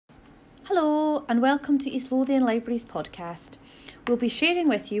Hello and welcome to East Lothian Libraries podcast. We'll be sharing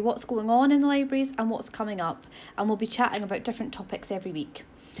with you what's going on in the libraries and what's coming up, and we'll be chatting about different topics every week.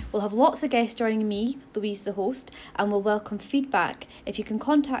 We'll have lots of guests joining me, Louise the host, and we'll welcome feedback. If you can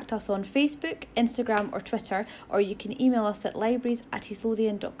contact us on Facebook, Instagram or Twitter, or you can email us at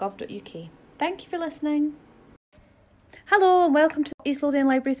libraries@eastlothian.gov.uk. Thank you for listening. Hello and welcome to East Lothian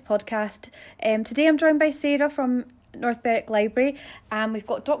Libraries podcast. Today I'm joined by Sarah from North Berwick Library, and we've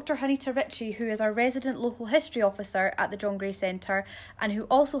got Dr. Hanita Ritchie, who is our resident local history officer at the John Gray Centre and who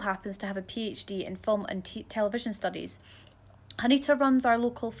also happens to have a PhD in film and television studies. Hanita runs our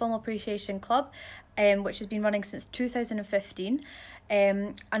local film appreciation club, which has been running since 2015.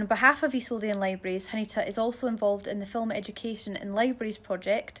 And on behalf of East Lothian Libraries, Hanita is also involved in the Film Education in Libraries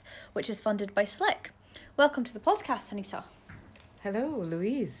project, which is funded by SLIC. Welcome to the podcast, Hanita. Hello,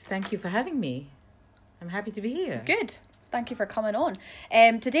 Louise. Thank you for having me. I'm happy to be here. Good. Thank you for coming on.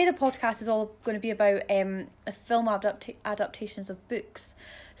 Today the podcast is all going to be about film adaptations of books.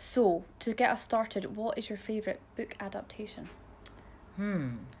 So, to get us started, what is your favourite book adaptation?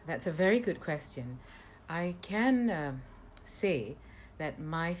 That's a very good question. I can say that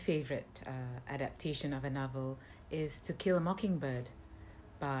my favourite adaptation of a novel is To Kill a Mockingbird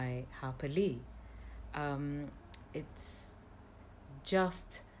by Harper Lee. It's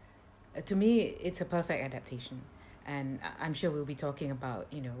just... to me, it's a perfect adaptation, and I'm sure we'll be talking about,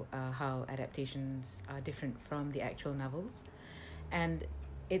 how adaptations are different from the actual novels. And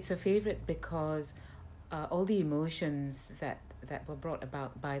it's a favorite because all the emotions that were brought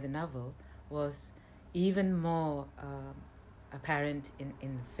about by the novel was even more apparent in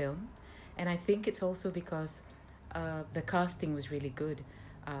the film. And I think it's also because the casting was really good.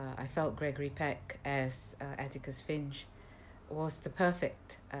 I felt Gregory Peck as Atticus Finch was the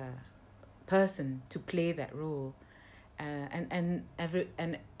perfect person to play that role, and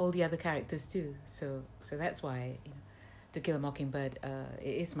all the other characters too. So that's why To Kill a Mockingbird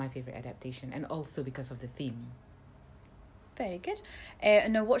is my favorite adaptation, and also because of the theme. Very good.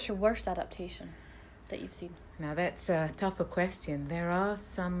 Now, what's your worst adaptation that you've seen? Now that's a tougher question. There are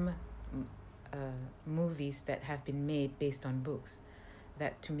some movies that have been made based on books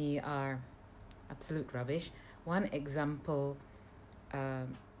that to me are absolute rubbish. One example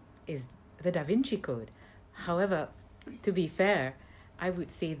is The Da Vinci Code. However, to be fair, I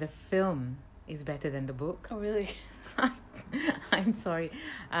would say the film is better than the book. Oh, really? I'm sorry.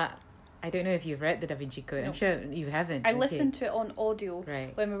 I don't know if you've read The Da Vinci Code. No. I'm sure you haven't. I listened to it on audio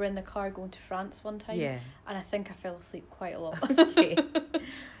right. when we were in the car going to France one time. Yeah. And I think I fell asleep quite a lot. Okay.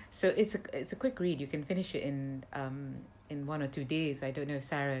 So it's a quick read. You can finish it in 1 or 2 days. I don't know if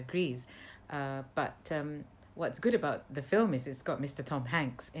Sarah agrees. But what's good about the film is it's got Mr. Tom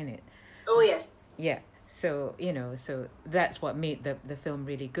Hanks in it. Oh, yes. Yeah. So, so that's what made the film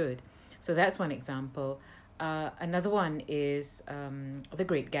really good. So that's one example. Another one is The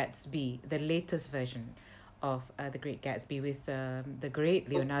Great Gatsby, the latest version of The Great Gatsby with the great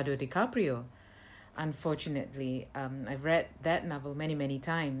Leonardo DiCaprio. Unfortunately, I've read that novel many, many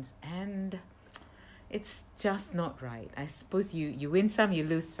times, and it's just not right. I suppose you win some, you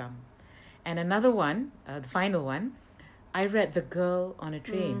lose some. And another one, the final one, I read The Girl on a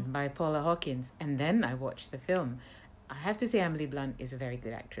Train by Paula Hawkins, and then I watched the film. I have to say Emily Blunt is a very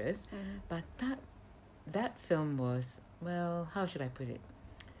good actress, but that film was, well, how should I put it?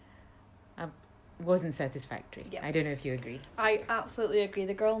 Wasn't satisfactory. Yep. I don't know if you agree. I absolutely agree.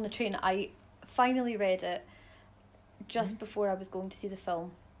 The Girl on the Train, I finally read it just before I was going to see the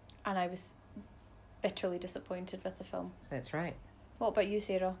film, and I was bitterly disappointed with the film. That's right. What about you,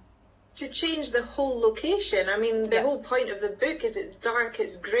 Sarah? To change the whole location. I mean, the whole point of the book is it's dark,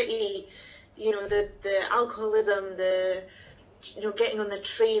 it's gritty, the alcoholism, getting on the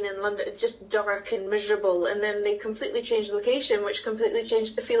train in London, it's just dark and miserable, and then they completely changed the location, which completely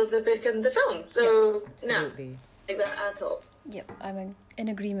changed the feel of the book and the film. So, absolutely. No, like that at all. Yep, I'm in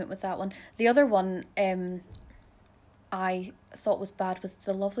agreement with that one. The other one I thought was bad was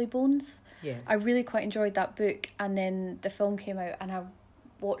The Lovely Bones. Yes. I really quite enjoyed that book, and then the film came out and I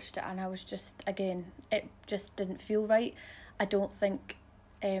watched it and I was just, again, it just didn't feel right. I don't think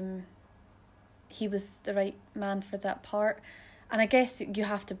he was the right man for that part. And I guess you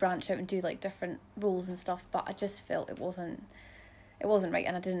have to branch out and do like different roles and stuff, but I just felt it wasn't right,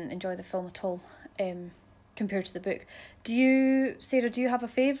 and I didn't enjoy the film at all compared to the book. Sarah, do you have a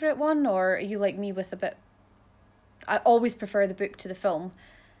favourite one, or are you like me with a bit... I always prefer the book to the film,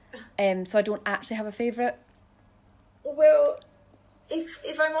 so I don't actually have a favourite. Well,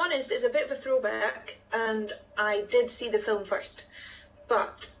 if I'm honest, it's a bit of a throwback, and I did see the film first,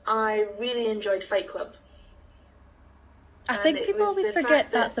 but I really enjoyed Fight Club. I think people always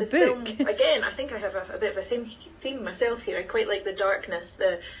forget that's a book. Film, again, I think I have a bit of a theme myself here. I quite like the darkness,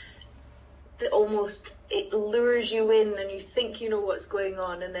 the almost, it lures you in and you think you know what's going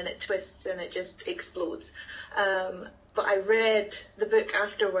on, and then it twists and it just explodes. But I read the book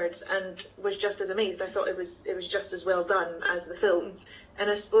afterwards and was just as amazed. I thought it was just as well done as the film. And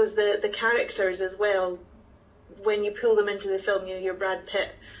I suppose the characters as well, when you pull them into the film, you know, your Brad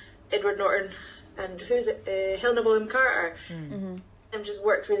Pitt, Edward Norton, and Helena Bonham Carter, and just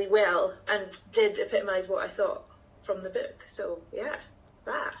worked really well and did epitomise what I thought from the book. So yeah,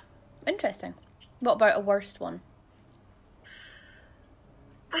 that. Interesting. What about a worst one?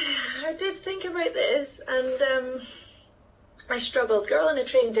 I did think about this, and I struggled. Girl on a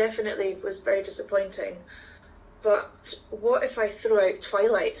Train definitely was very disappointing. But what if I threw out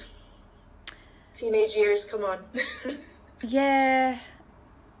Twilight? Teenage years, come on. Yeah.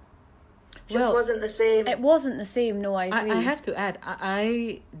 Just wasn't the same. It wasn't the same, no, I agree. I have to add,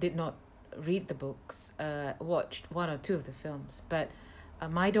 I did not read the books, watched one or two of the films, but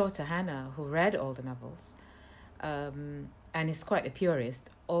my daughter Hannah, who read all the novels, and is quite a purist,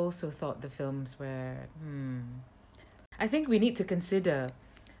 also thought the films were, I think we need to consider,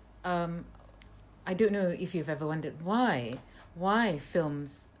 I don't know if you've ever wondered why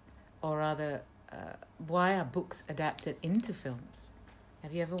films, or rather, why are books adapted into films?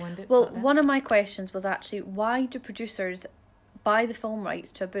 Have you ever wondered? Well, one of my questions was actually, why do producers buy the film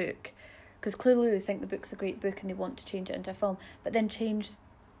rights to a book? Because clearly they think the book's a great book and they want to change it into a film, but then change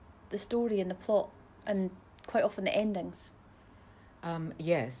the story and the plot and quite often the endings.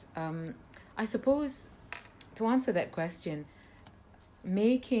 Yes. I suppose to answer that question,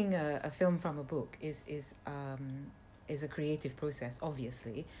 making a film from a book is a creative process,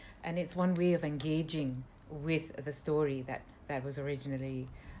 obviously, and it's one way of engaging with the story that was originally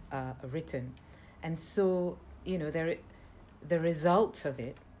written. And so, you know, the result of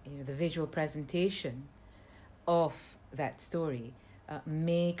it, you know, the visual presentation of that story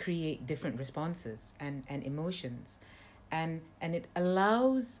may create different responses and emotions, and it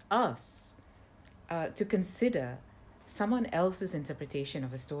allows us to consider someone else's interpretation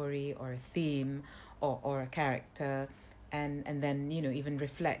of a story or a theme or a character, and then, you know, even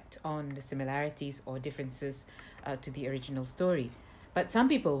reflect on the similarities or differences to the original story. But some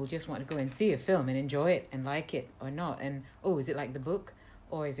people will just want to go and see a film and enjoy it and like it or not, and is it like the book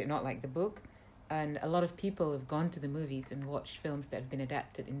or is it not like the book? And a lot of people have gone to the movies and watched films that have been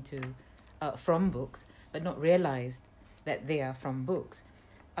adapted into from books, but not realized that they are from books.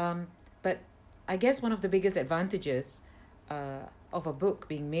 But I guess one of the biggest advantages of a book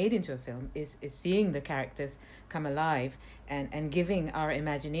being made into a film is seeing the characters come alive and giving our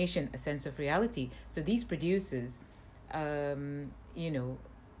imagination a sense of reality. So these producers, you know,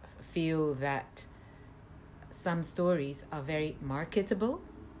 feel that some stories are very marketable.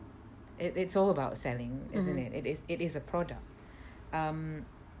 It's all about selling, isn't it? It is a product. Was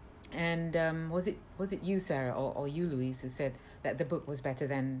it you, Sarah, or you, Louise, who said that the book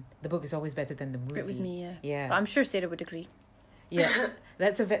is always better than the movie? It was me, yeah. Yeah. But I'm sure Sarah would agree. Yeah,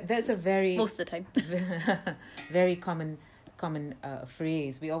 that's a very most of the time very common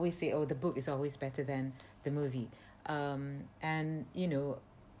phrase. We always say, the book is always better than the movie, and you know,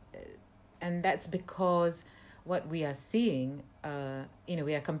 and that's because what we are seeing, you know,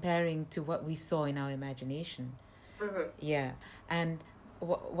 we are comparing to what we saw in our imagination. Yeah, and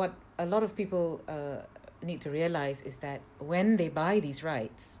what a lot of people need to realize is that when they buy these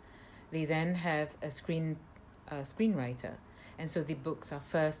rights, they then have a screenwriter. And so the books are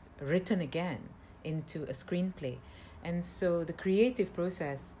first written again into a screenplay. And so the creative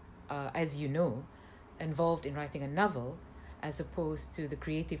process, as you know, involved in writing a novel, as opposed to the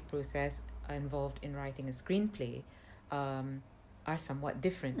creative process involved in writing a screenplay, are somewhat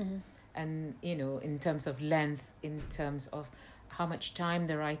different. And, you know, in terms of length, in terms of how much time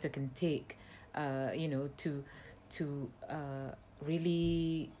the writer can take, you know, to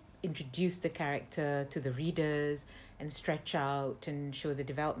really introduce the character to the readers and stretch out and show the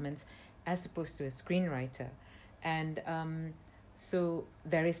developments, as opposed to a screenwriter. And so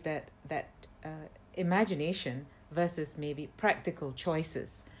there is that imagination versus maybe practical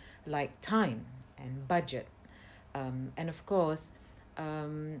choices like time and budget, and of course,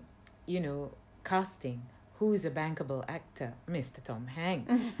 you know, casting. Who is a bankable actor? Mr. Tom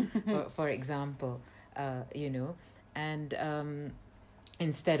Hanks, for example, you know, and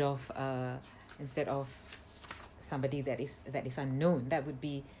instead of somebody that is unknown, that would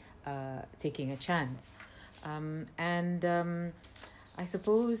be taking a chance. I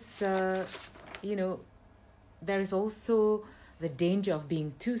suppose, you know, there is also the danger of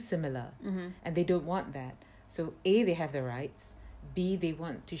being too similar, and they don't want that. So A, they have the rights. B, they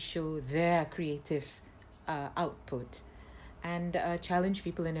want to show their creative output and challenge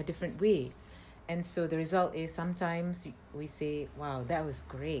people in a different way. And so the result is sometimes we say, wow, that was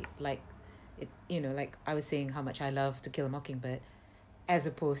great. Like, like I was saying how much I love To Kill a Mockingbird, as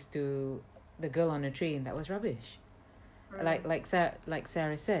opposed to The Girl on a Train, that was rubbish. Like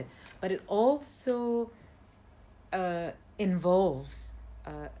Sarah said. But it also involves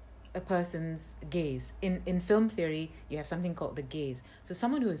a person's gaze. In film theory, you have something called the gaze. So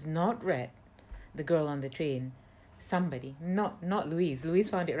someone who has not read The Girl on the Train, somebody, not Louise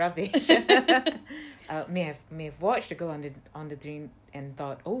found it rubbish, may have watched The Girl on the Train and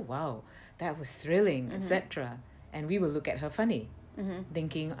thought, oh wow, that was thrilling, etc. And we will look at her funny,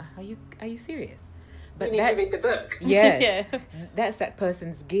 thinking, are you serious? But you need to read the book. Yes, that's that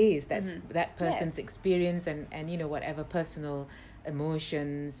person's gaze. That's that person's experience and whatever personal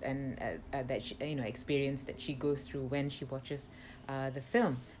emotions and that she, experience that she goes through when she watches the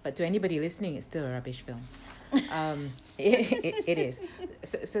film. But to anybody listening, it's still a rubbish film. It is.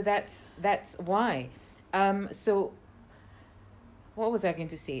 So that's why. So what was I going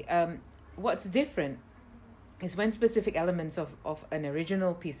to say? What's different is when specific elements of an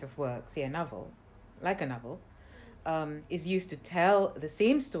original piece of work, say a novel, is used to tell the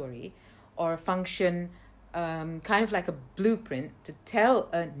same story or function kind of like a blueprint to tell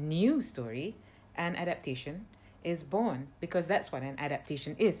a new story, an adaptation is born, because that's what an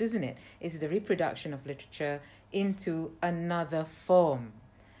adaptation is, isn't it? It's the reproduction of literature into another form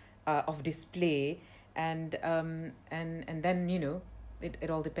of display, and then it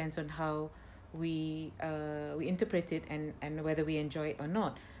all depends on how we interpret it and whether we enjoy it or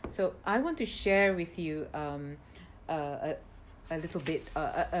not. So I want to share with you a little bit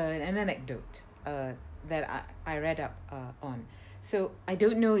an anecdote that I read up on. So I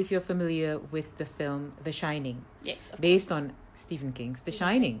don't know if you're familiar with the film The Shining. Yes, of based course. on Stephen King's The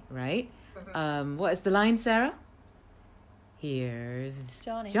Shining, right? What is the line, Sarah? Here's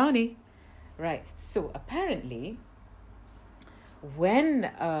Johnny. Right. So apparently,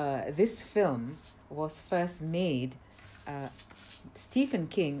 when this film was first made, Stephen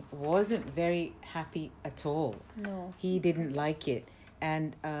King wasn't very happy at all. No. He didn't like it.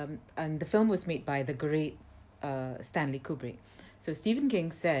 And the film was made by the great Stanley Kubrick. So Stephen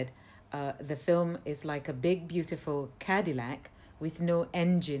King said the film is like a big, beautiful Cadillac with no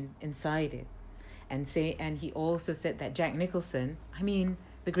engine inside it. And he also said that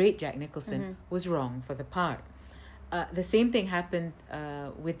the great Jack Nicholson, was wrong for the part. The same thing happened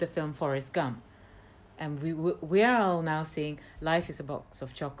with the film Forrest Gump. And we are all now saying life is a box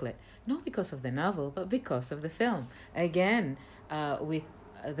of chocolate. Not because of the novel, but because of the film. Again, with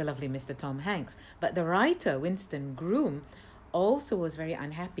the lovely Mr. Tom Hanks. But the writer, Winston Groom, also was very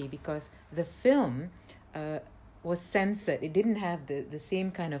unhappy because the film was censored. It didn't have the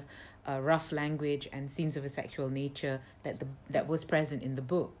same kind of rough language and scenes of a sexual nature that was present in the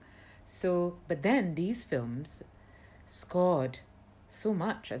book. So, but then these films scored so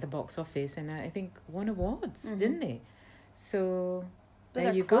much at the box office, and I think won awards, didn't they? So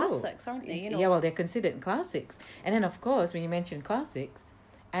there you go. Classics, aren't they? Yeah, well, they're considered classics. And then, of course, when you mention classics,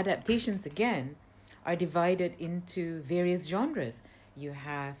 adaptations again are divided into various genres. You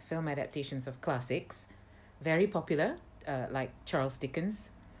have film adaptations of classics, very popular, like Charles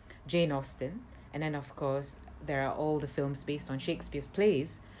Dickens, Jane Austen, and then, of course, there are all the films based on Shakespeare's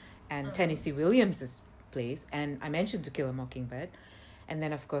plays and Tennessee Williams's plays, and I mentioned To Kill a Mockingbird. And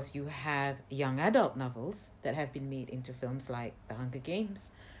then, of course, you have young adult novels that have been made into films like The Hunger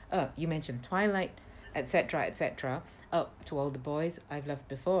Games. You mentioned Twilight, etc., etc. To All the Boys I've Loved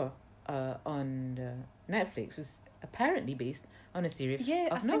Before on Netflix was apparently based on a series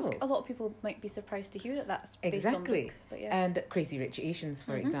of novels. Think a lot of people might be surprised to hear that that's based on books. But yeah. And Crazy Rich Asians,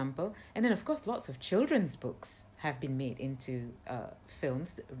 for example. And then, of course, lots of children's books have been made into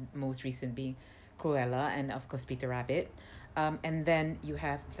films, most recent being Cruella and, of course, Peter Rabbit. And then you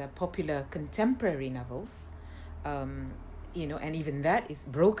have the popular contemporary novels, and even that is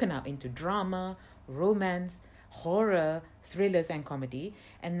broken up into drama, romance, horror, thrillers, and comedy.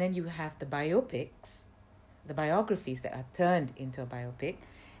 And then you have the biopics, the biographies that are turned into a biopic.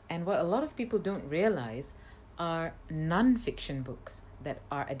 And what a lot of people don't realize are non-fiction books that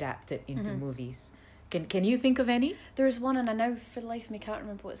are adapted into movies. Can you think of any? There's one, and I now for the life of me can't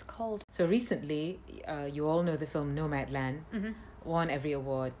remember what it's called. So recently, you all know the film Nomadland, won every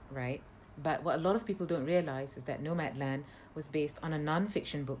award, right? But what a lot of people don't realize is that Nomadland was based on a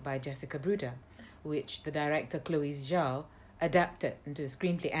non-fiction book by Jessica Bruder, which the director Chloe Zhao adapted into a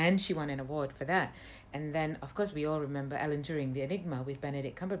screenplay, and she won an award for that. And then, of course, we all remember Alan Turing, The Enigma, with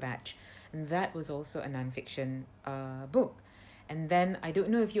Benedict Cumberbatch and that was also a nonfiction book. And then I don't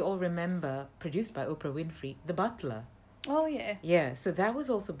know if you all remember, produced by Oprah Winfrey, The Butler. Oh, yeah. Yeah, so that was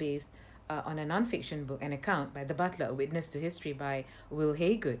also based on a nonfiction book, an account by The Butler, A Witness to History by Will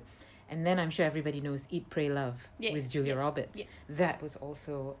Haygood. And then I'm sure everybody knows Eat, Pray, Love with Julia Roberts. Yeah. That was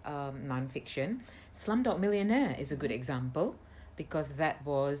also nonfiction. Slumdog Millionaire is a good example, because that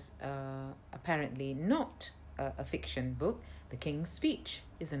was apparently not a fiction book. The King's Speech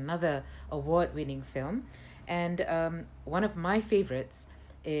is another award-winning film. And one of my favorites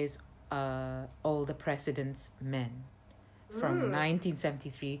is All the President's Men from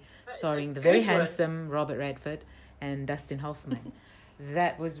 1973, starring the very handsome Robert Redford and Dustin Hoffman.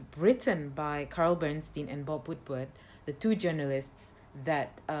 That was written by Carl Bernstein and Bob Woodward, the two journalists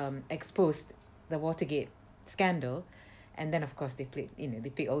that exposed the Watergate scandal. And then, of course, they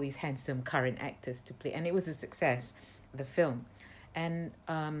picked all these handsome current actors to play. And it was a success, the film. And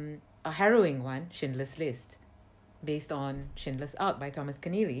a harrowing one, Schindler's List, based on Schindler's Ark by Thomas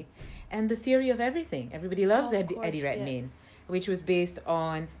Keneally. And The Theory of Everything. Everybody loves Eddie Redmayne, which was based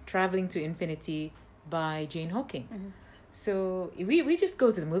on Traveling to Infinity by Jane Hawking. Mm-hmm. So we just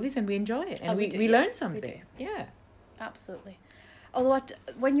go to the movies and we enjoy it. And we learn something. We do. Yeah. Absolutely. Although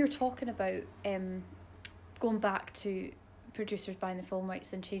when you're talking about going back to producers buying the film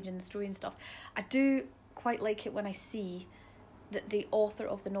rights and changing the story and stuff, I do quite like it when I see that the author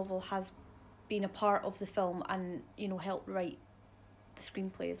of the novel has been a part of the film and, helped write the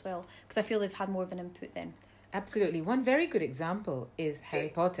screenplay as well, because I feel they've had more of an input then. Absolutely. One very good example is Harry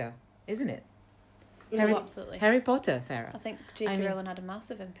Potter, isn't it? Absolutely. Harry Potter, Sarah. I think J.K. Rowling had a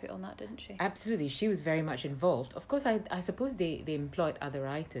massive input on that, didn't she? Absolutely. She was very much involved. Of course, I suppose they employed other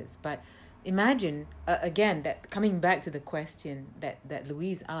writers, but imagine, again, that coming back to the question that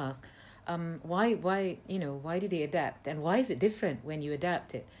Louise asked, why do they adapt, and why is it different when you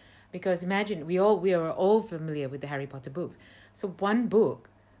adapt it? Because imagine, we are all familiar with the Harry Potter books, so one book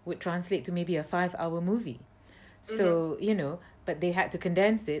would translate to maybe a 5-hour movie. So but they had to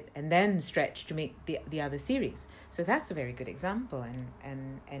condense it and then stretch to make the other series. So that's a very good example,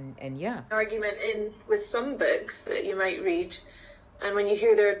 and yeah. Argument in with some books that you might read, and when you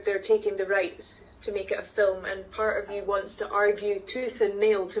hear they're taking the rights to make it a film, and part of you wants to argue tooth and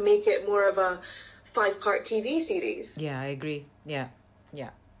nail to make it more of a 5-part TV series. Yeah, I agree. Yeah.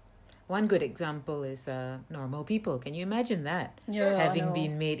 One good example is Normal People. Can you imagine that? Yeah, having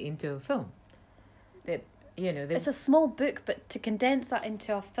been made into a film? That it's a small book, but to condense that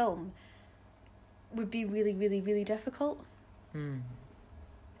into a film would be really, really, really difficult.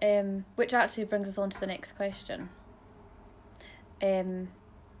 Which actually brings us on to the next question.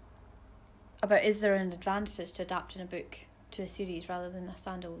 About, is there an advantage to adapting a book to a series rather than a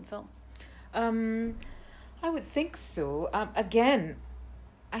standalone film? I would think so. Again,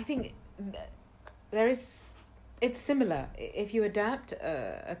 I think it's similar. If you adapt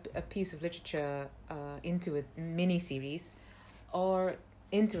a piece of literature into a mini-series or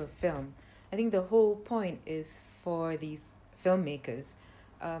into a film, I think the whole point is for these filmmakers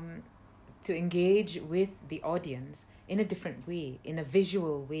to engage with the audience in a different way, in a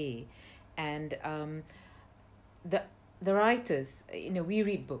visual way. And the writers, we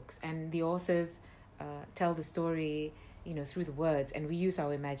read books, and the authors tell the story, through the words, and we use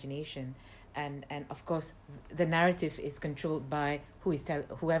our imagination. And of course, the narrative is controlled by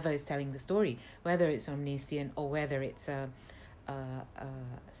whoever is telling the story, whether it's omniscient or whether it's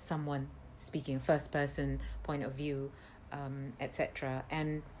someone speaking first person point of view, etc.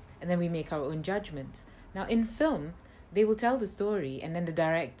 And then we make our own judgments. Now, in film, they will tell the story, and then the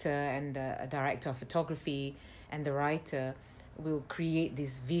director and a director of photography and the writer will create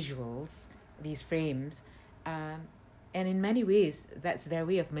these visuals, these frames, and in many ways, that's their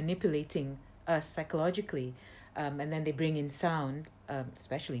way of manipulating us psychologically. And then they bring in sound,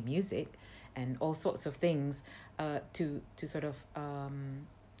 especially music, and all sorts of things to sort of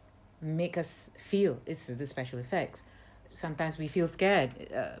make us feel. It's the special effects. Sometimes we feel scared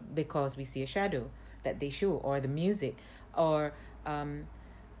because we see a shadow that they show, or the music, or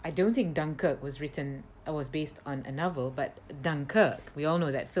I don't think Dunkirk was based on a novel, but Dunkirk, we all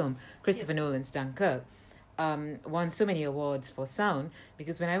know that film, Christopher Nolan's Dunkirk, won so many awards for sound,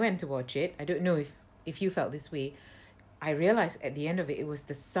 because when I went to watch it, I don't know if you felt this way, I realized at the end of it, it was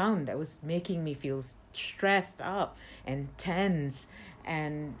the sound that was making me feel stressed up and tense,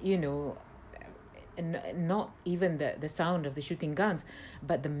 and not even the sound of the shooting guns,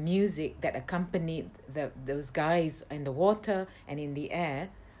 but the music that accompanied those guys in the water and in the air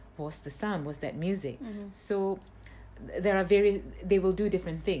was that music. Mm-hmm. So they will do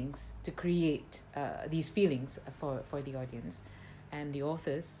different things to create these feelings for the audience. and the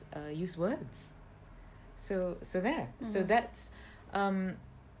authors use words. So there. Mm-hmm. So that's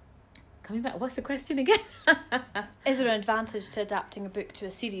coming back. What's the question again? Is there an advantage to adapting a book to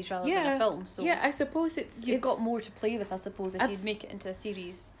a series rather than a film? So yeah, I suppose you've got more to play with, I suppose, if you'd make it into a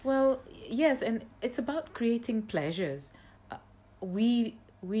series. Well, yes, and it's about creating pleasures. We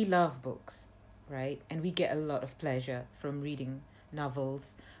love books, right? And we get a lot of pleasure from reading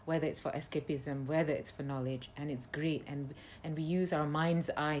novels, whether it's for escapism, whether it's for knowledge, and it's great, and we use our mind's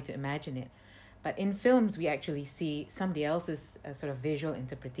eye to imagine it. But in films, we actually see somebody else's sort of visual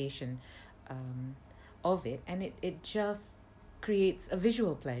interpretation of it, and it just creates a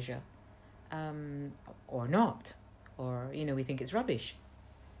visual pleasure, or not, or we think it's rubbish.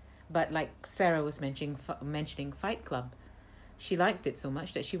 But like Sarah was mentioning Fight Club, she liked it so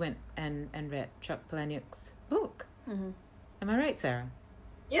much that she went and read Chuck Palahniuk's book. Mm-hmm. Am I right, Sarah?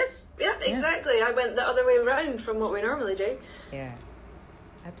 Yes, yeah, exactly. I went the other way around from what we normally do. Yeah,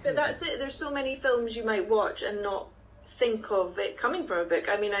 absolutely. But that's it. There's so many films you might watch and not think of it coming from a book.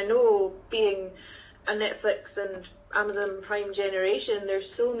 I mean, I know, being a Netflix and Amazon Prime generation,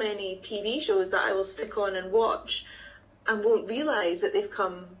 there's so many TV shows that I will stick on and watch and won't realise that they've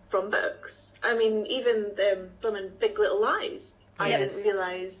come from books. I mean, even the blooming Big Little Lies, I didn't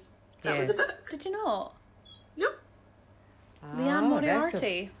realise that was a book. Did you not? No. Liane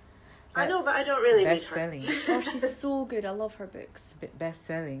Moriarty. I know, but I don't really read her. Best-selling. Oh, she's so good. I love her books.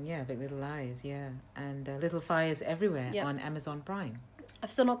 Best-selling, yeah. Big Little Lies, yeah. And Little Fires Everywhere on Amazon Prime.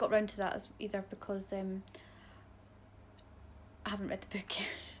 I've still not got round to that either because I haven't read the book.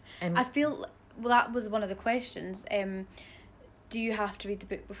 And I feel, well, that was one of the questions. Do you have to read the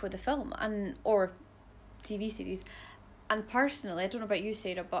book before the film or TV series? And personally, I don't know about you,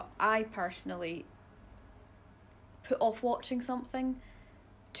 Sarah, but I personally put off watching something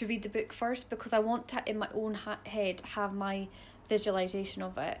to read the book first because I want to, in my own head, have my visualisation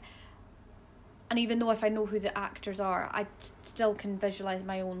of it. And even though if I know who the actors are, I still can visualise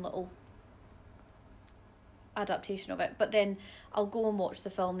my own little adaptation of it. But then I'll go and watch the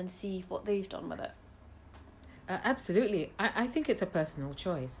film and see what they've done with it. Absolutely. I think it's a personal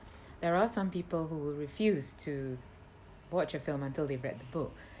choice. There are some people who will refuse to watch a film until they've read the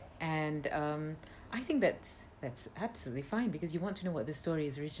book. And I think that's absolutely fine because you want to know what the story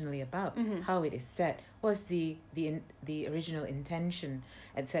is originally about, how it is set, what's the original intention,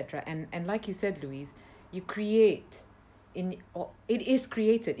 etc. And like you said, Louise, you create it is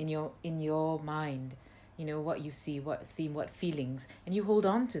created in your mind. What you see, what theme, what feelings, and you hold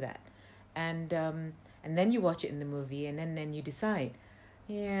on to that, and then you watch it in the movie, and then you decide.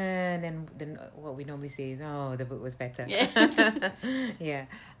 Yeah, and then what we normally say is, oh, the book was better. Yeah. Yeah.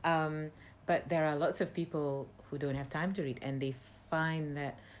 But there are lots of people who don't have time to read, and they find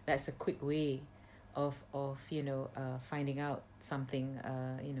that that's a quick way of finding out something.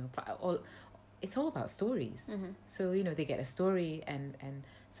 It's all about stories. So they get a story and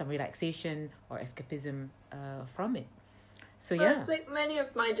some relaxation or escapism from it. So yeah, it's like many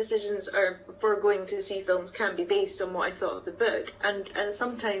of my decisions for going to see films can be based on what I thought of the book, and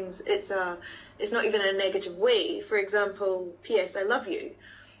sometimes it's not even a negative way. For example, P.S. I Love You.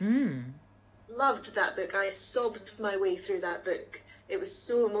 Loved that book. I sobbed my way through that book. It was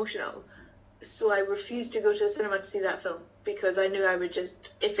so emotional. So I refused to go to the cinema to see that film because I knew I would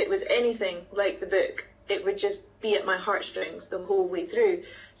just, if it was anything like the book, it would just be at my heartstrings the whole way through.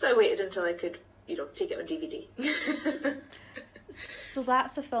 So I waited until I could, take it on DVD. So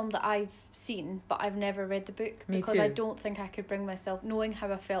that's a film that I've seen, but I've never read the book because I don't think I could bring myself, knowing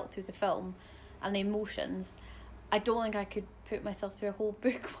how I felt through the film and the emotions, I don't think I could put myself through a whole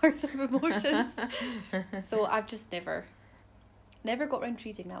book worth of emotions. So I've just never got around to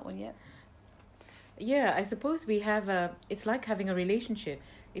reading that one yet. Yeah, I suppose we have it's like having a relationship.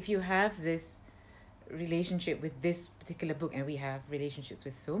 If you have this relationship with this particular book, and we have relationships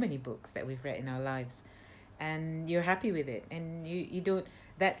with so many books that we've read in our lives, and you're happy with it, and you don't,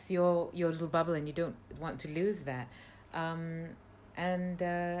 that's your little bubble, and you don't want to lose that. But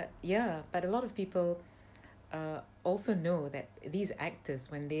a lot of people also know that these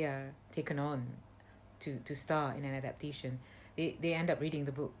actors, when they are taken on to star in an adaptation, they end up reading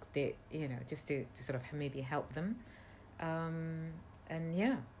the books, just to sort of maybe help them.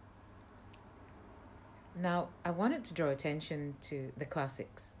 Now, I wanted to draw attention to the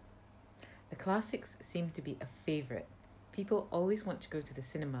classics. The classics seem to be a favorite. People always want to go to the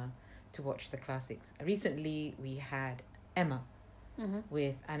cinema to watch the classics. Recently, we had Emma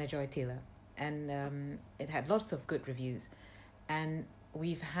with Anna Joy Taylor, and it had lots of good reviews. And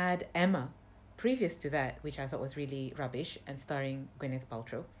we've had Emma previous to that, which I thought was really rubbish, and starring Gwyneth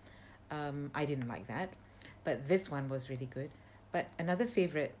Paltrow. I didn't like that, but this one was really good. But another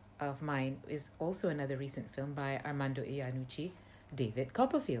favourite of mine is also another recent film by Armando Iannucci, David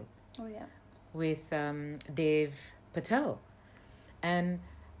Copperfield. Oh, yeah. With Dev Patel. And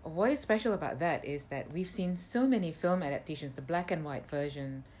what is special about that is that we've seen so many film adaptations, the black and white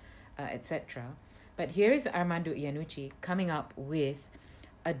version, etc. But here is Armando Iannucci coming up with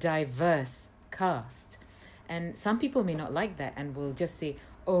a diverse cast. And some people may not like that and will just say,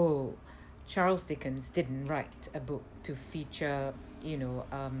 oh, Charles Dickens didn't write a book to feature,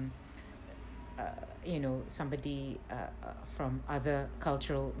 somebody from other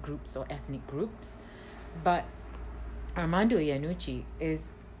cultural groups or ethnic groups. But Armando Iannucci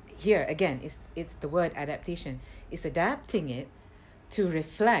is here again. It's the word adaptation. It's adapting it to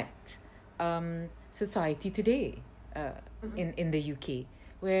reflect society today in the UK,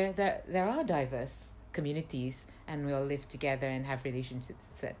 where there are diverse communities and we all live together and have relationships,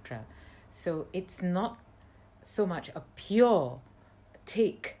 etc. So it's not so much a pure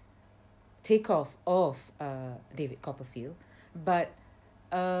takeoff of David Copperfield, but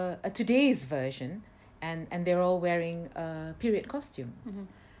a today's version, and they're all wearing period costumes. Mm-hmm.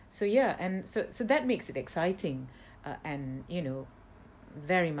 So yeah, and so that makes it exciting, and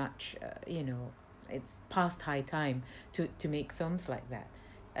very much it's past high time to make films like that,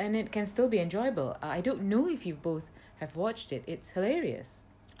 and it can still be enjoyable. I don't know if you both have watched it. It's hilarious.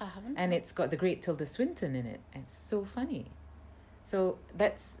 I haven't. And it's got the great Tilda Swinton in it. It's so funny. So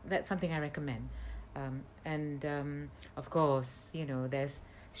that's something I recommend. Of course, there's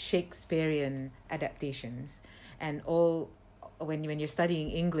Shakespearean adaptations, and all when you're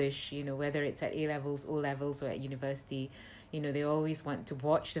studying English, whether it's at A levels, O levels, or at university, they always want to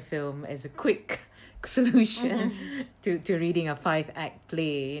watch the film as a quick solution to reading a 5-act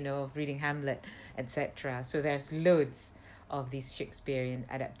play, of reading Hamlet, etc. So there's loads of these Shakespearean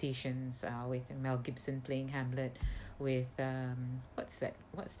adaptations with Mel Gibson playing Hamlet, with what's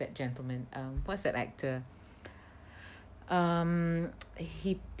that gentleman? What's that actor?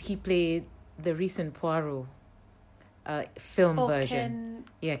 He played the recent Poirot film version.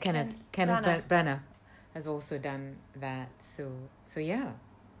 Kenneth Branagh has also done that. So yeah,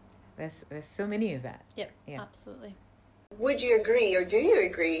 there's so many of that. Yep, yeah, absolutely. Would you agree, or do you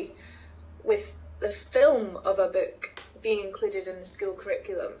agree, with the film of a book being included in the school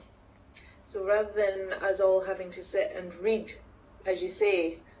curriculum? So rather than us all having to sit and read, as you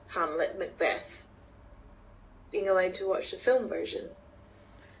say, Hamlet, Macbeth, being allowed to watch the film version?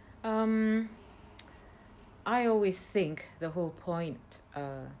 I always think the whole point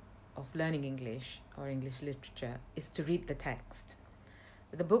of learning English or English literature is to read the text.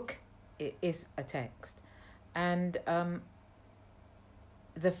 The book is a text, and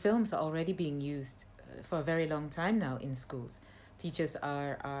the films are already being used for a very long time now in schools. Teachers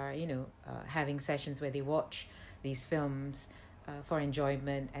are having sessions where they watch these films for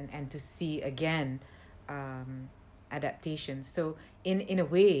enjoyment and to see again adaptations. So in a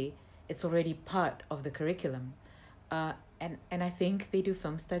way, it's already part of the curriculum. And I think they do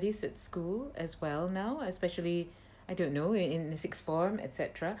film studies at school as well now, especially, I don't know, in the sixth form,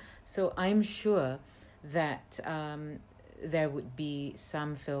 etc. So I'm sure that there would be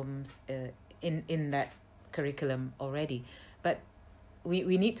some films in that curriculum already. But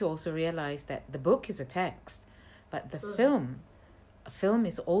we need to also realize that the book is a text, but the film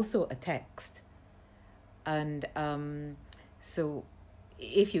is also a text. And so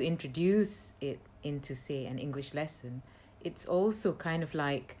if you introduce it into, say, an English lesson, it's also kind of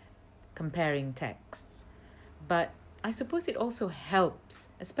like comparing texts. But I suppose it also helps,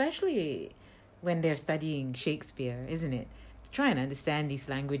 especially when they're studying Shakespeare, isn't it? Try and understand these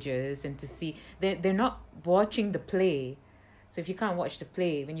languages and to see they're not watching the play. So if you can't watch the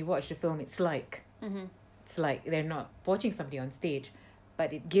play, when you watch the film, it's like they're not watching somebody on stage,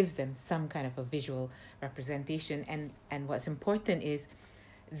 but it gives them some kind of a visual representation. And what's important is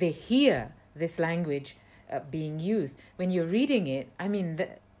they hear this language being used. When you're reading it, I mean,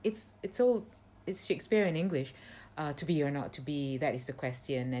 it's Shakespearean English. To be or not to be, that is the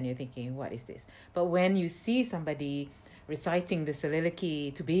question, and you're thinking, what is this? But when you see somebody reciting the soliloquy,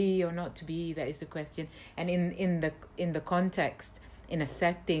 to be or not to be, that is the question. And in the context, in a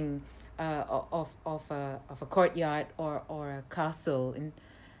setting of a courtyard or a castle, and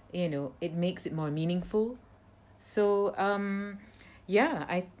it makes it more meaningful. So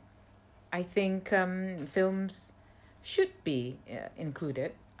I think films should be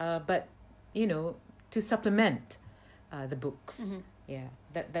included, but to supplement the books. Yeah,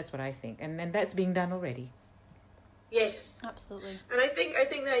 that's what I think, and that's being done already. Yes, absolutely. And I think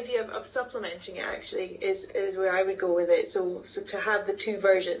the idea of supplementing it actually is where I would go with it. So to have the two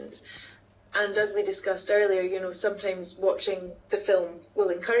versions, And as we discussed earlier, you know, sometimes watching the film will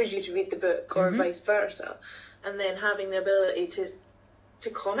encourage you to read the book, or vice versa. And then having the ability to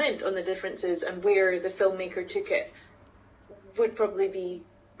comment on the differences and where the filmmaker took it would probably be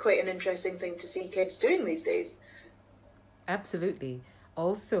quite an interesting thing to see kids doing these days. Absolutely.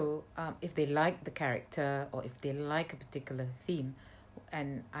 Also, if they like the character or if they like a particular theme,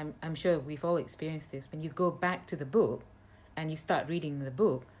 and I'm sure we've all experienced this, when you go back to the book and you start reading the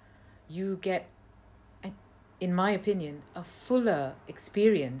book, you get, in my opinion, a fuller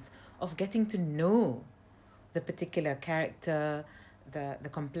experience of getting to know the particular character, the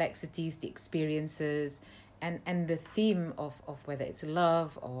complexities, the experiences, and the theme of whether it's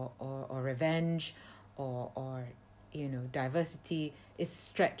love or revenge or you know, diversity is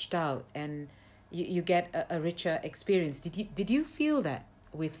stretched out, and you get a richer experience. Did you feel that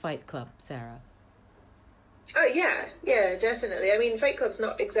with Fight Club, Sarah? Oh yeah, definitely. I mean, Fight Club's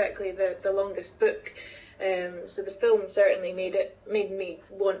not exactly the longest book, so the film certainly made me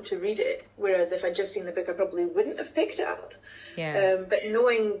want to read it. Whereas if I'd just seen the book, I probably wouldn't have picked it up. Yeah. But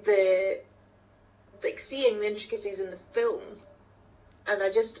knowing seeing the intricacies in the film, and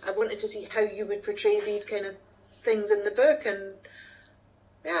I wanted to see how you would portray these kind of things in the book, and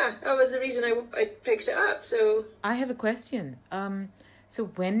yeah, that was the reason I picked it up. So I have a question. So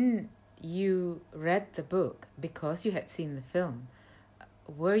when you read the book, because you had seen the film,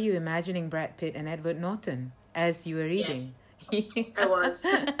 were you imagining Brad Pitt and Edward Norton as you were reading? Yes. I was.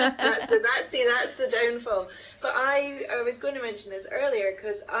 That's the downfall. But I was going to mention this earlier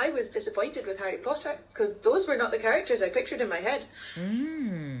because I was disappointed with Harry Potter because those were not the characters I pictured in my head.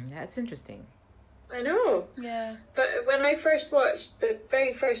 That's interesting. I know. Yeah. But when I first watched the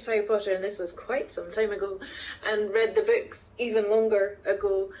very first Harry Potter, and this was quite some time ago, and read the books even longer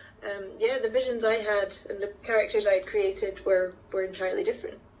ago, the visions I had and the characters I had created were entirely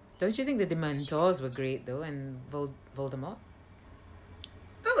different. Don't you think the Dementors were great though, and Voldemort?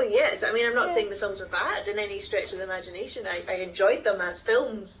 Oh yes, I mean, I'm not saying the films were bad in any stretch of the imagination. I enjoyed them as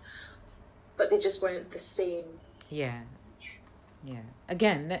films, but they just weren't the same. Yeah.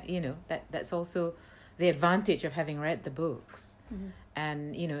 Again, that's also the advantage of having read the books,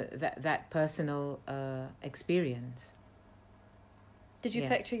 and that personal experience. Did you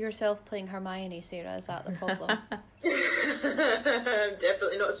picture yourself playing Hermione, Sarah? Is that the problem? I'm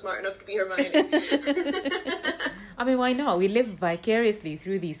definitely not smart enough to be Hermione. I mean, why not? We live vicariously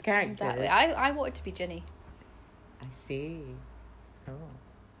through these characters. Exactly. I wanted to be Ginny. I see. Oh.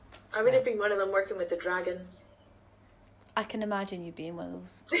 I would have been one of them working with the dragons. I can imagine you being one of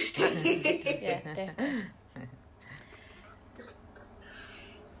those. Yeah, definitely.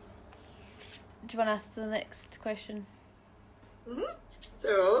 Do you want to ask the next question?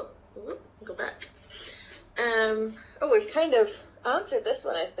 So, go back. We've kind of answered this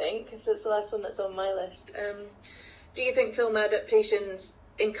one, I think, because it's the last one that's on my list. Do you think film adaptations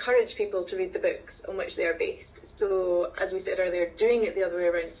encourage people to read the books on which they are based? So, as we said earlier, doing it the other way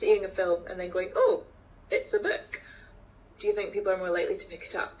around, seeing a film and then going, oh, it's a book. Do you think people are more likely to pick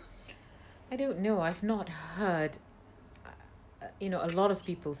it up? I don't know. I've not heard, a lot of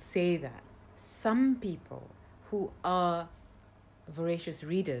people say that. Some people who are voracious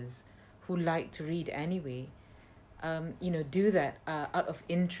readers, who like to read anyway, do that out of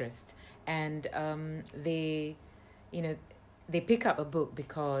interest, and they pick up a book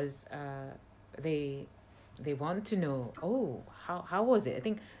because they want to know. Oh, how was it? I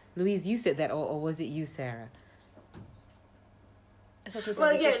think Louise, you said that, or was it you, Sarah?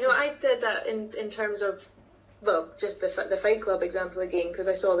 Well, yeah, no, I did that in terms of, just the Fight Club example again, because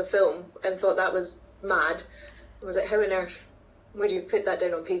I saw the film and thought that was mad. I was like, how on earth would you put that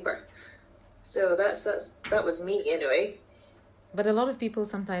down on paper? So that was me anyway. But a lot of people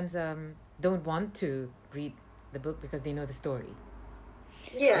sometimes don't want to read the book because they know the story.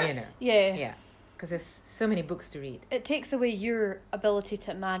 Yeah. Yeah. Because there's so many books to read. It takes away your ability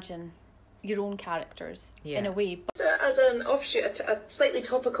to imagine your own characters in a way. As an offshoot, a slightly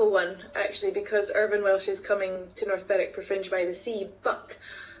topical one, actually, because Irvine Welsh is coming to North Berwick for Fringe by the Sea, but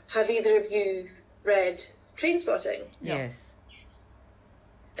have either of you read Trainspotting? No. Yes.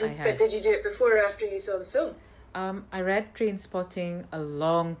 But did you do it before or after you saw the film? I read Trainspotting a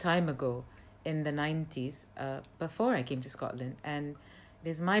long time ago, in the 90s, before I came to Scotland, and it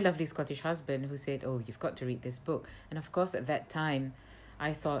is my lovely Scottish husband who said, oh, you've got to read this book. And of course, at that time,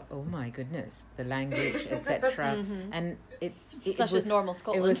 I thought, oh my goodness, the language, etc. And it was normal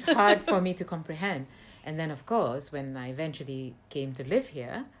Scotland. It was hard for me to comprehend. And then, of course, when I eventually came to live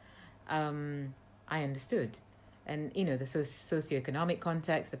here, I understood. And, the socioeconomic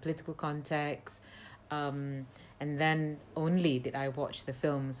context, the political context, and And then only did I watch the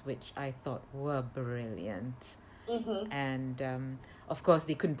films which I thought were brilliant. And of course,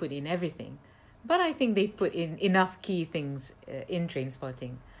 they couldn't put in everything, but I think they put in enough key things in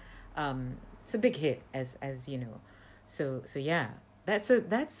Trainspotting. It's a big hit, as you know. So yeah, that's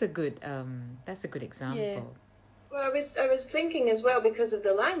a good example. Yeah. Well, I was thinking as well because of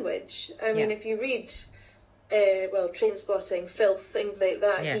the language. I mean, if you read, Trainspotting, Filth, things like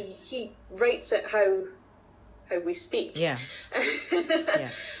that, he writes it how we speak. Yeah.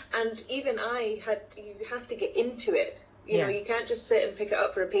 And even you have to get into it. You know, you can't just sit and pick it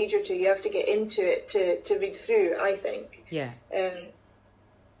up for a page or two. You have to get into it to read through, I think. Yeah.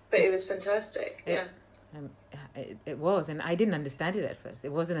 But it was fantastic. It was, and I didn't understand it at first.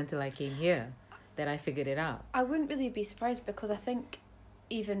 It wasn't until I came here that I figured it out. I wouldn't really be surprised, because I think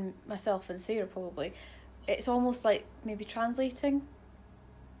even myself and Sarah probably, it's almost like maybe translating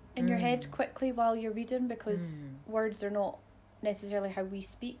in your head quickly while you're reading, because words are not necessarily how we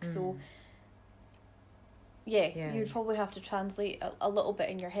speak. So you'd probably have to translate a little bit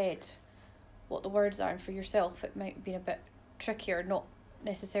in your head what the words are, and for yourself it might be a bit trickier, not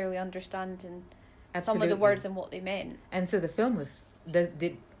necessarily understanding some of the words and what they meant. And so the film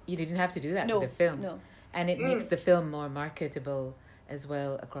you didn't have to do that with the film. No. And it makes the film more marketable as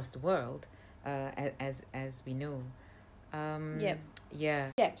well across the world, as we know.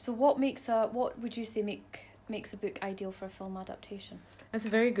 Yeah. So what would you say makes a book ideal for a film adaptation? That's a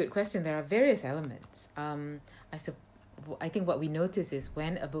very good question. There are various elements. I think what we notice is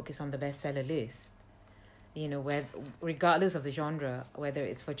when a book is on the bestseller list, you know, where regardless of the genre, whether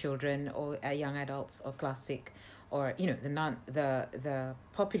it's for children or young adults or classic, or you know the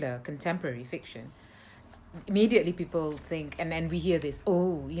popular contemporary fiction, immediately people think, and then we hear this,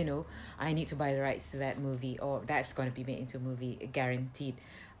 oh, you know, I need to buy the rights to that movie, or that's going to be made into a movie, guaranteed.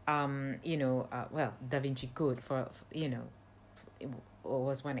 Da Vinci Code for you know,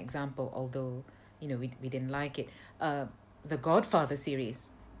 was one example, although you know we didn't like it. The Godfather series,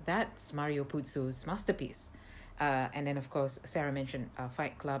 that's Mario Puzo's masterpiece. And then of course Sarah mentioned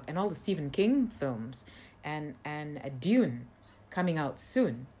Fight Club, and all the Stephen King films, and Dune coming out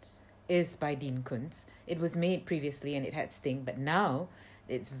soon is by Dean Koontz. It was made previously and it had Sting, but now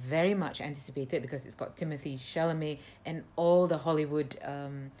it's very much anticipated because it's got Timothée Chalamet and all the Hollywood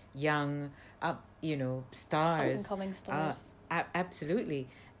young stars, up-and-coming stars. Absolutely.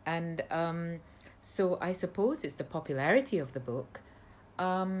 And so I suppose it's the popularity of the book.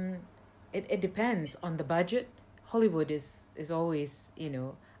 It depends on the budget. Hollywood is always, you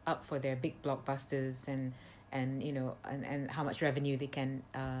know, up for their big blockbusters and you know and how much revenue they can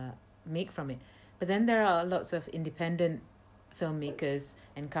make from it. But then there are lots of independent filmmakers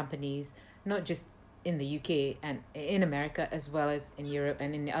and companies, not just in the UK and in America, as well as in Europe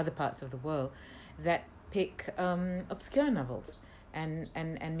and in the other parts of the world, that pick obscure novels and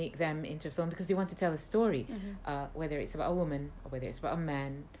make them into film because they want to tell a story, whether it's about a woman or whether it's about a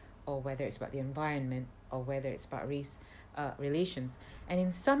man or whether it's about the environment or whether it's about race relations. And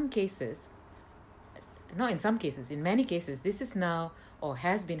in some cases, in many cases, this is now or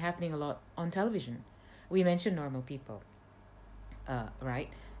has been happening a lot on television. We mentioned Normal People, right?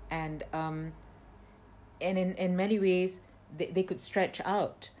 And in many ways, they could stretch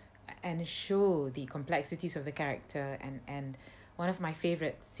out and show the complexities of the character. And one of my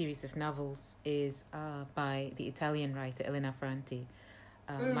favorite series of novels is by the Italian writer Elena Ferrante,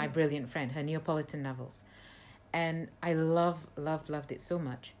 My Brilliant Friend, her Neapolitan novels. And I loved it so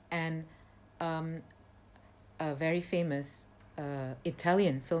much. And a very famous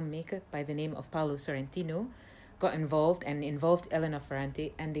Italian filmmaker by the name of Paolo Sorrentino got involved Elena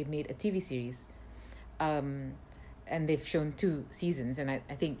Ferrante, and they made a TV series. And they've shown 2 seasons, and I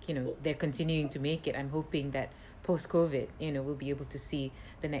think, you know, they're continuing to make it. I'm hoping that post-COVID, you know, we'll be able to see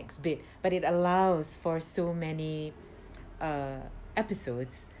the next bit. But it allows for so many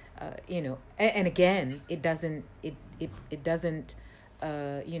episodes, you know, and again, it doesn't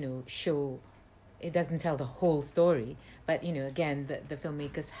show. It doesn't tell the whole story, but, you know, again, the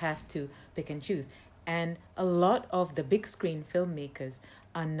filmmakers have to pick and choose. And a lot of the big screen filmmakers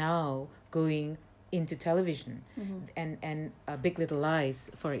are now going into television. And Big Little Lies,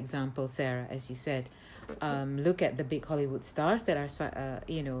 for example, Sarah, as you said, look at the big Hollywood stars that are,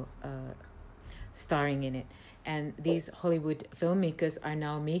 starring in it. And these Hollywood filmmakers are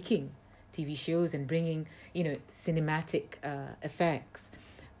now making TV shows and bringing, you know, cinematic effects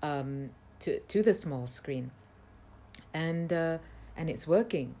to the small screen, and it's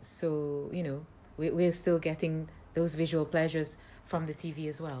working. So, you know, we're still getting those visual pleasures from the TV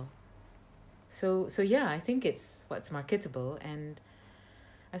as well. So yeah, I think it's what's marketable and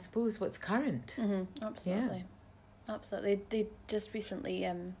I suppose what's current. Absolutely. Absolutely. They just recently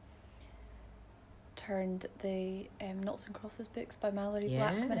turned the Noughts and Crosses books by Mallory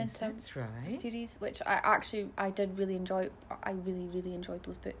Blackman into that's right. a series, which I did really enjoy. I really, really enjoyed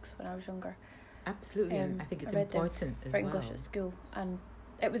those books when I was younger. Absolutely. I think it's I read important them as for well. English at school, and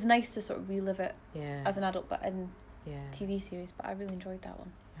it was nice to sort of relive it Yeah. as an adult, but in Yeah. TV series. But I really enjoyed that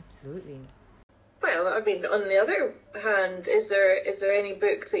one. Absolutely. Well, I mean, on the other hand, is there any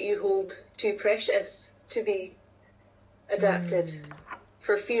book that you hold too precious to be adapted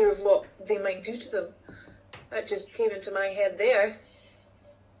for fear of what they might do to them? That just came into my head there.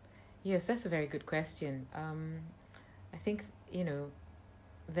 Yes, that's a very good question. I think, you know,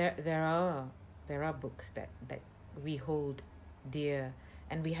 there are books that we hold dear,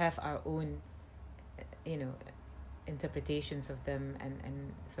 and we have our own, you know, interpretations of them,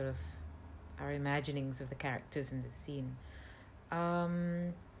 and sort of our imaginings of the characters in the scene.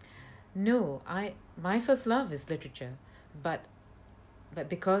 No, my first love is literature, but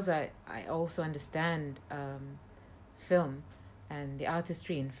because I also understand film and the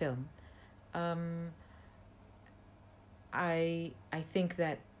artistry in film, I think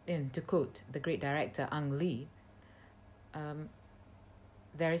that, to quote the great director Ang Lee,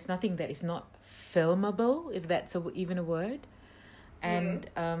 there is nothing that is not filmable, if that's even a word, and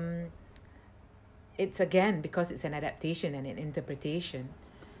it's, again, because it's an adaptation and an interpretation,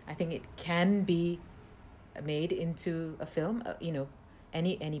 I think it can be made into a film. You know,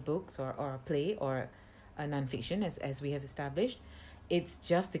 any books or a play or a nonfiction, as we have established. It's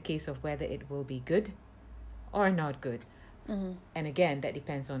just a case of whether it will be good or not good. And again, that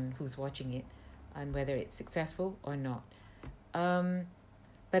depends on who's watching it and whether it's successful or not.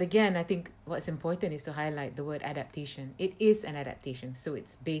 But again, I think what's important is to highlight the word adaptation. It is an adaptation, so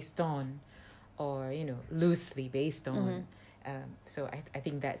it's based on, or, you know, loosely based on. So I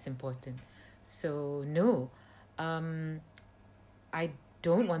think that's important. So no, I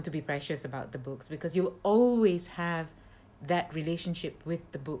don't want to be precious about the books, because you'll always have that relationship with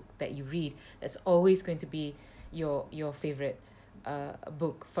the book that you read. That's always going to be your favorite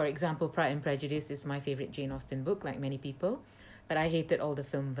book. For example, Pride and Prejudice is my favorite Jane Austen book, like many people. But I hated all the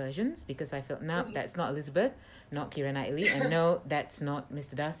film versions because I felt, no, that's not Elizabeth, not Keira Knightley, and no, that's not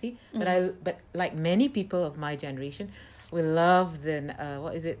Mr. Darcy. But like many people of my generation, we love the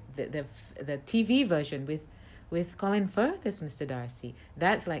the TV version with Colin Firth as Mr. Darcy.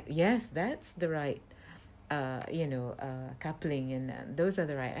 That's like, yes, that's the right coupling, and those are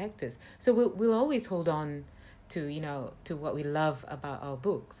the right actors. So we'll always hold on to what we love about our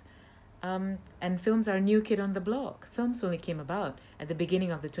books. And films are a new kid on the block. Films only came about at the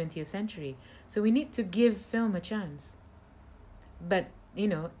beginning of the 20th century. So we need to give film a chance. But,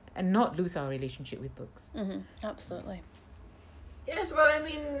 and not lose our relationship with books. Absolutely. Yes, well, I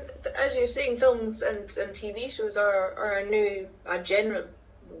mean, as you're saying, films and TV shows are a general,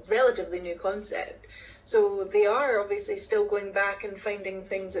 relatively new concept. So they are obviously still going back and finding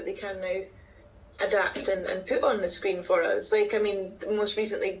things that they can now adapt and put on the screen for us. Like, I mean, most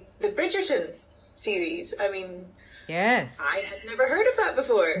recently, the Bridgerton series. I mean, yes, I had never heard of that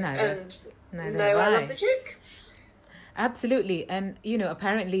before. Neither now I love the Duke. Absolutely. And,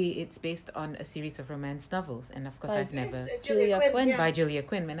 apparently it's based on a series of romance novels. And of course, I've never... Julia Quinn. Yeah. By Julia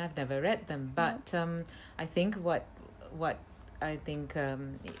Quinn, and I've never read them. But I think what I think, the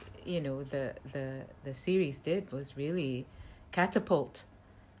series did was really catapult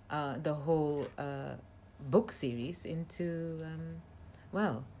the whole book series into,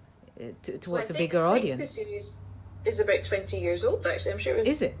 towards a bigger audience. The series is about 20 years old, actually. I'm sure it was...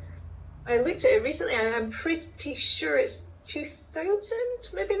 Is it? I looked at it recently, and I'm pretty sure it's 2000,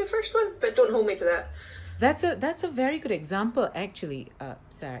 maybe the first one, but don't hold me to that. That's a very good example, actually,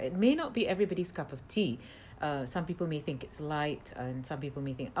 Sarah. It may not be everybody's cup of tea. Some people may think it's light, and some people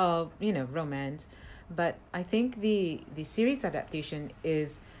may think, romance. But I think the series adaptation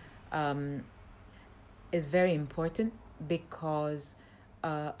is very important because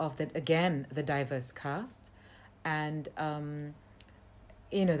of the diverse cast, and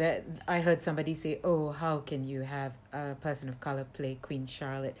that I heard somebody say, "Oh, how can you have a person of color play Queen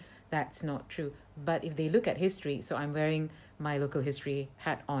Charlotte?" That's not true. But if they look at history, so I'm wearing my local history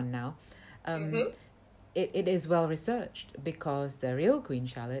hat on now. It is well researched, because the real Queen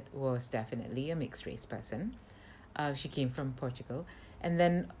Charlotte was definitely a mixed race person. She came from Portugal. And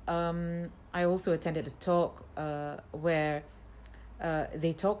then I also attended a talk where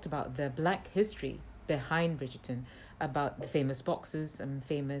they talked about the Black history behind Bridgerton, about the famous boxers and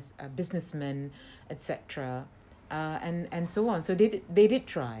famous businessmen, etc., and so on. So they did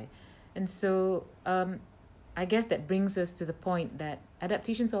try. And so I guess that brings us to the point that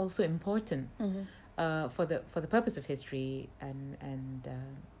adaptations are also important. for the purpose of history and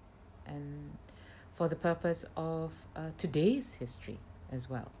for the purpose of today's history as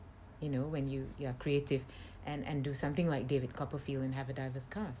well. You know, when you are creative and do something like David Copperfield and have a diverse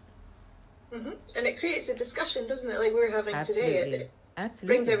cast. Mm-hmm. And it creates a discussion, doesn't it? Like we're having today. It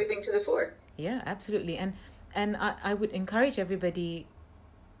brings everything to the fore. Yeah, absolutely. And I would encourage everybody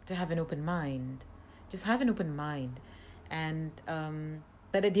to have an open mind. Just have an open mind. And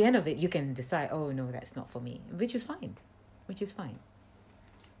but at the end of it, you can decide, oh, no, that's not for me, which is fine.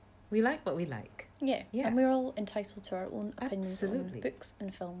 We like what we like. Yeah. And we're all entitled to our own opinions on books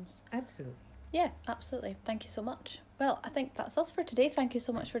and films. Absolutely. Yeah, absolutely. Thank you so much. Well, I think that's us for today. Thank you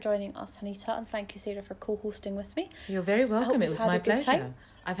so much for joining us, Anita, and thank you, Sarah, for co-hosting with me. You're very welcome. It was my pleasure.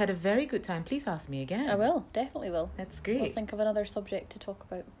 I've had a very good time. Please ask me again. I will, definitely will. That's great. We'll think of another subject to talk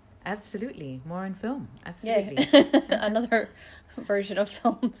about. Absolutely. More on film. Absolutely. Yeah. Another version of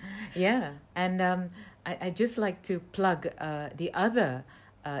films. Yeah. And I'd just like to plug the other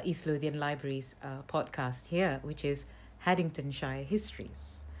East Lothian Libraries podcast here, which is Haddingtonshire Histories.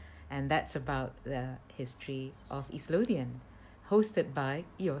 And that's about the history of East Lothian, hosted by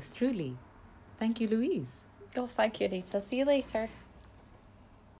yours truly. Thank you, Louise. Oh, thank you, Anita. See you later.